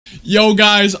Yo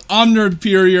guys, I'm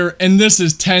Nerdperior, and this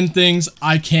is 10 things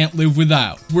I can't live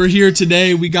without. We're here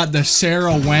today, we got the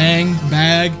Sarah Wang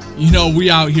bag. You know, we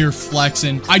out here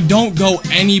flexing. I don't go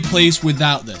any place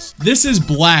without this. This is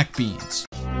black beans.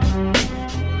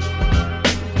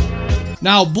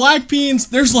 Now, black beans,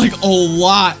 there's like a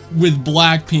lot with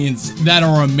black beans that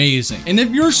are amazing. And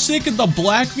if you're sick of the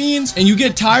black beans and you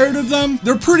get tired of them,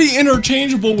 they're pretty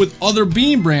interchangeable with other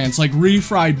bean brands like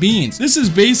refried beans. This is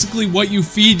basically what you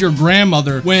feed your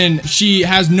grandmother when she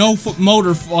has no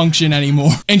motor function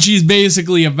anymore and she's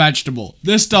basically a vegetable.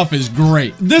 This stuff is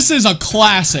great. This is a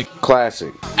classic.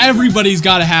 Classic. Everybody's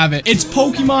gotta have it. It's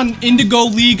Pokemon Indigo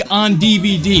League on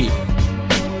DVD.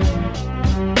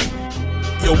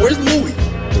 Yo, where's Louie?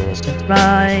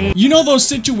 Bye. You know those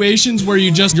situations where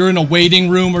you're in a waiting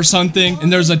room or something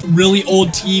and there's a really old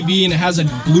TV and it has a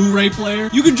Blu-ray player?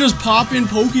 You can just pop in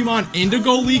Pokemon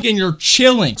Indigo League and you're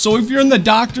chilling. So if you're in the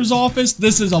doctor's office,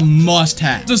 this is a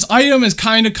must-have. This item is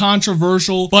kind of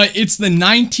controversial, but it's the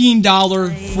 $19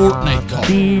 Fortnite card.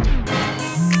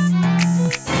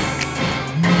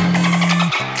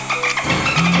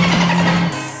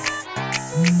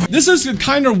 This is a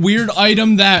kind of weird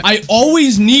item that I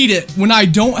always need it when I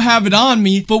don't have it on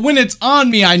me, but when it's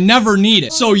on me, I never need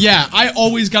it. So yeah, I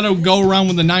always gotta go around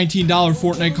with a $19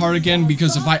 Fortnite card again,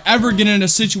 because if I ever get in a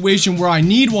situation where I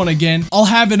need one again, I'll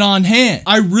have it on hand.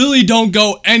 I really don't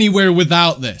go anywhere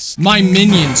without this. My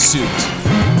Minion suit.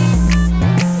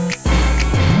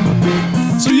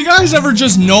 So you guys ever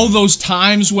just know those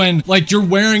times when like you're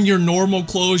wearing your normal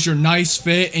clothes, your nice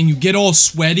fit, and you get all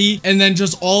sweaty and then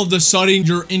just all of a sudden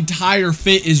your entire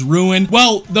fit is ruined?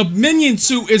 Well, the Minion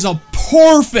suit is a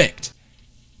perfect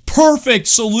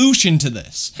solution to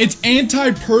this. It's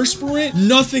anti-perspirant,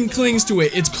 nothing clings to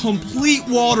it. It's complete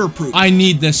waterproof. I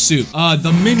need this suit.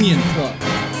 The Minion Club.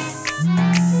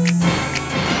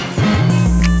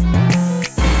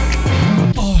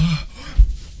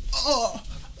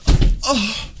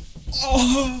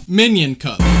 Minion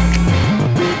cup.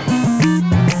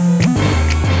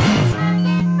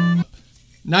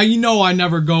 Now you know I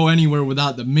never go anywhere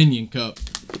without the Minion cup.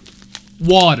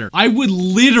 Water. I would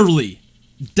literally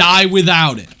die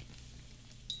without it.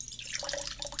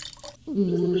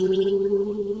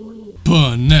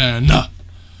 Banana.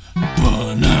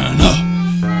 Banana.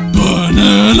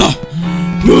 Banana.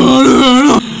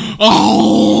 Banana.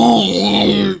 Oh.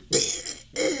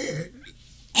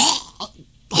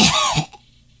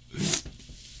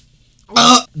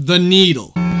 The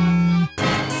needle.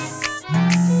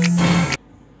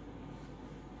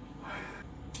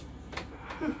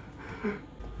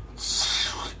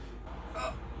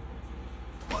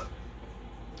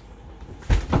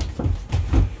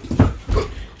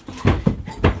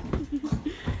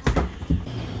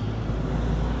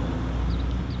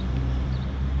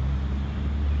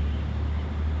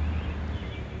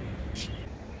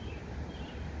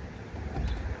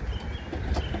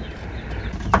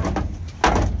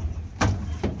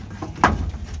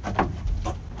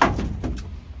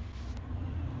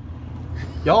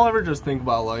 Y'all ever just think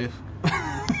about life?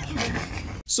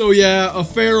 So yeah, a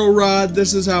ferro rod.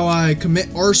 This is how I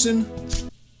commit arson.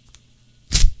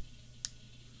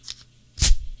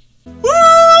 Woo!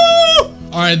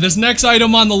 Alright, this next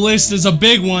item on the list is a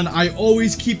big one. I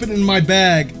always keep it in my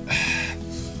bag.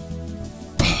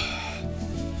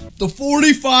 The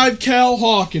 45 cal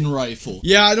Hawken rifle.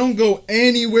 Yeah, I don't go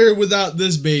anywhere without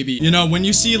this baby. You know, when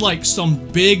you see like some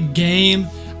big game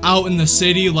out in the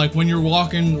city, like when you're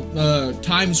walking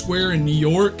Times Square in New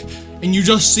York and you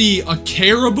just see a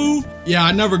caribou, yeah,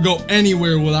 I never go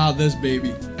anywhere without this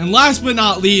baby. And last but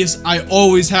not least, I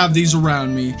always have these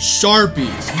around me.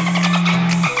 Sharpies.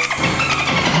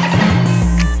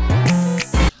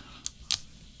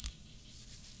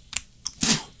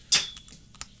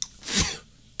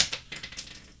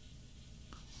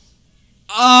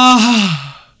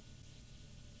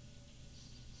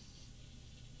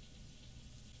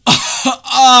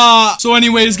 So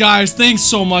anyways, guys, thanks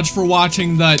so much for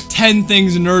watching the 10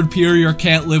 things a Nerdperior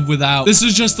can't live without. This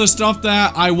is just the stuff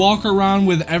that I walk around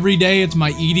with every day. It's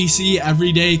my EDC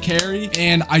everyday carry,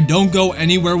 and I don't go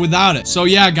anywhere without it. So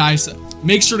yeah, guys,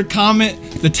 make sure to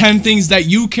comment the 10 things that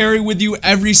you carry with you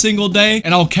every single day,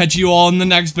 and I'll catch you all in the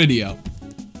next video.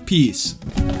 Peace.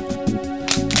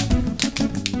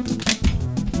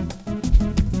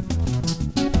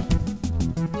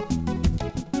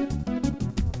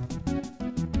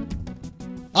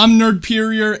 I'm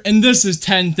Nerdperior, and this is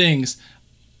 10 things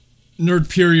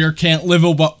Nerdperior can't live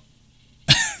without.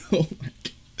 Oh my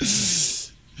God.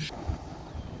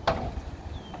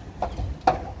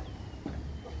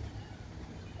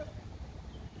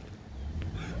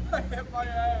 I hit my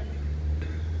head.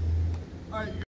 Alright.